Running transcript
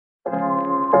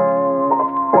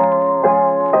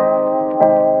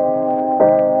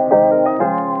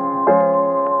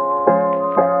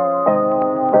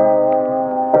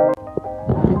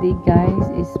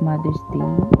Mother's Day,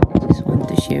 I just want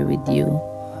to share with you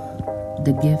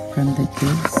the gift from the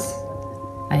kids.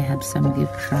 I have some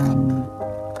gift from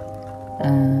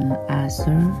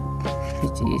Acer,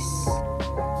 which is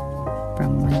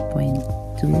from 1.2,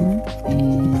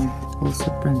 and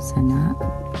also from Sana.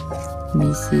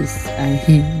 Mrs. I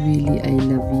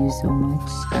love you so much.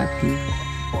 Happy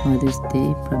Mother's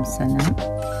Day from Sana.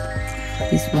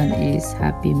 This one is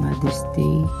Happy Mother's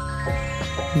Day,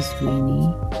 Ms Winnie.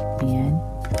 Ayan.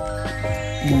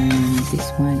 And this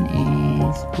one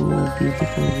is full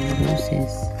beautiful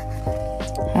roses.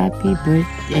 Happy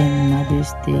birthday and Mother's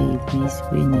Day, Ms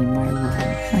Winnie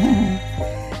Marwan.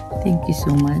 Thank you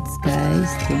so much, guys.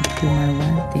 Thank you,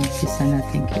 Marwan. Thank you, Sana.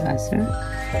 Thank you, Acer.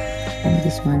 And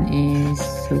this one is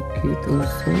so cute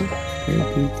also. Very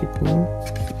beautiful.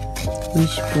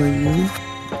 Wish for you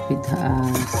with a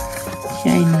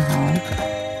shiny heart.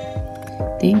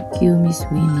 Thank you, Ms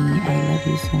Winnie. I love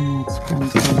you so much from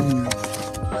Pauline.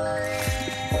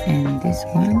 And this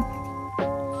one,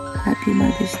 Happy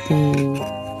Mother's Day,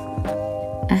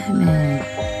 Ahmed.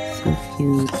 So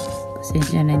cute.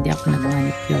 Pasensya na hindi ako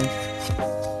nag-manicure.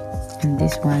 And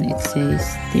this one, it says,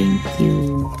 thank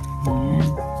you. Ayan.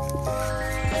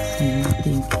 Ayan,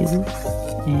 thank you.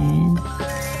 And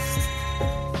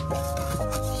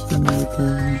she made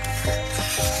a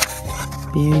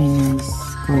very nice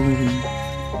coloring.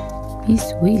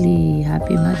 Miss Willie,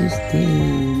 Happy Mother's Day.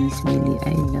 Miss Willie,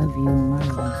 I love you,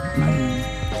 Marlon.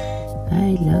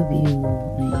 I love you.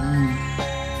 Ayan.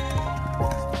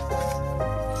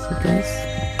 So guys,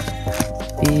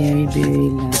 very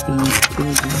loving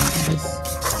children, guys.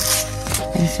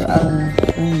 And so I'll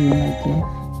show you my gift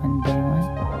one by one.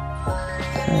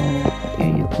 So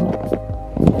here you go.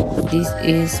 This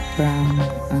is from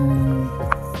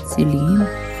Celine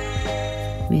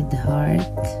with heart.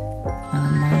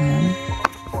 Marmon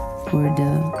for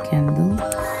the candle.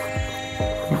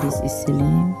 This is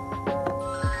Celine,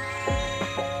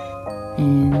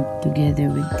 and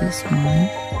together with this one,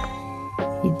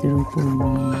 he drew for me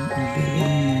a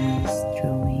very nice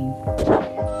drawing.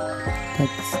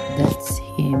 That's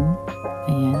him.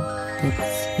 Ayan,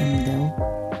 that's him daw.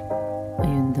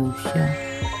 Ayun daw siya.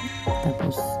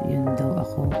 Tapos yun daw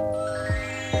ako.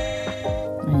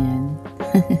 Ayan.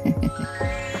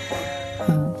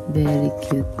 Very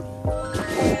cute.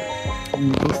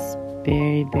 And this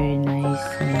very nice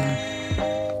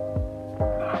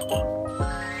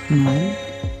mug.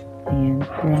 Ayan,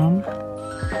 from,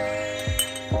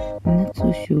 I'm not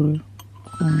so sure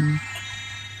kung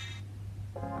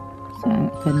saan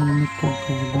kanino po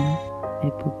galing. I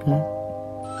forgot.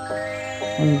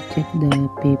 I'll check the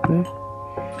paper.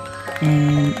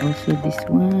 And also this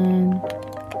one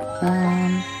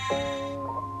from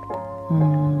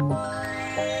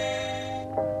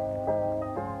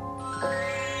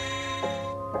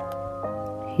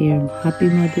here, Happy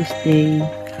Mother's Day.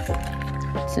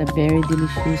 It's a very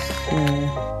delicious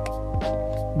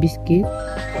biscuit,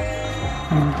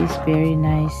 and this very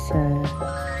nice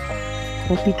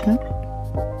coffee cup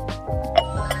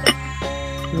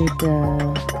with a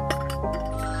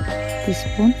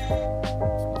teaspoon.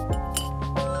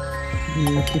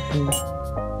 Beautiful.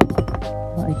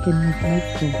 Oh, I can make my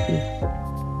coffee.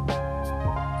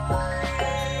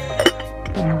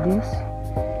 And this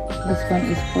one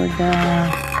is for the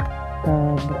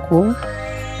bukur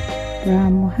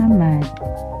from Muhammad.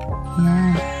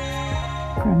 Ayan,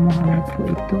 from Muhammad po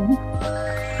ito.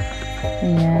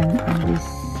 Ayan, and this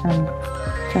some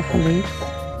chocolates.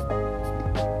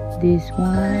 This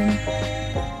one,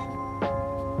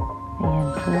 ayan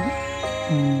po.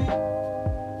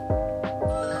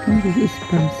 I think this is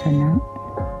from Sana.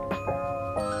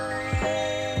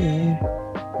 There.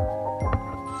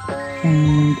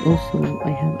 And also I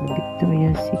have a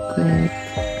Victoria's Secret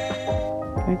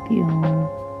perfume.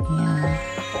 Yeah,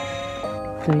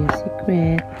 Victoria's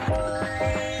Secret.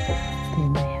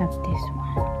 Then I have this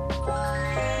one,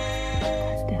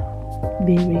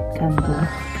 berry candle,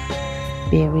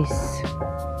 berries.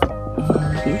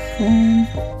 And this one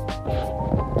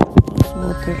is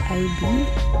water IV.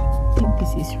 I think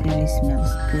this is really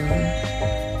smells good.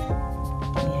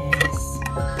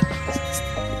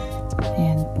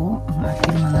 Ayan po ang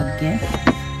ating mga gift.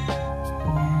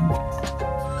 Ayan.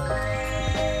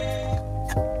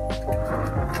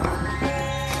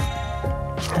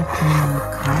 Ating mga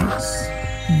cards.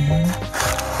 Ayan.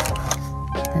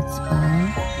 That's all.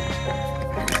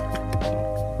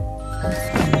 That's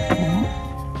all po.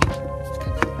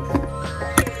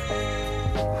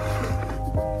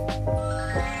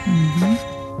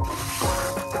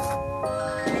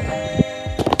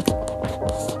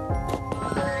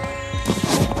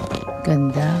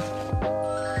 Ganda.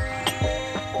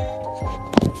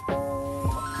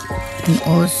 and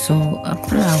also a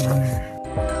flower.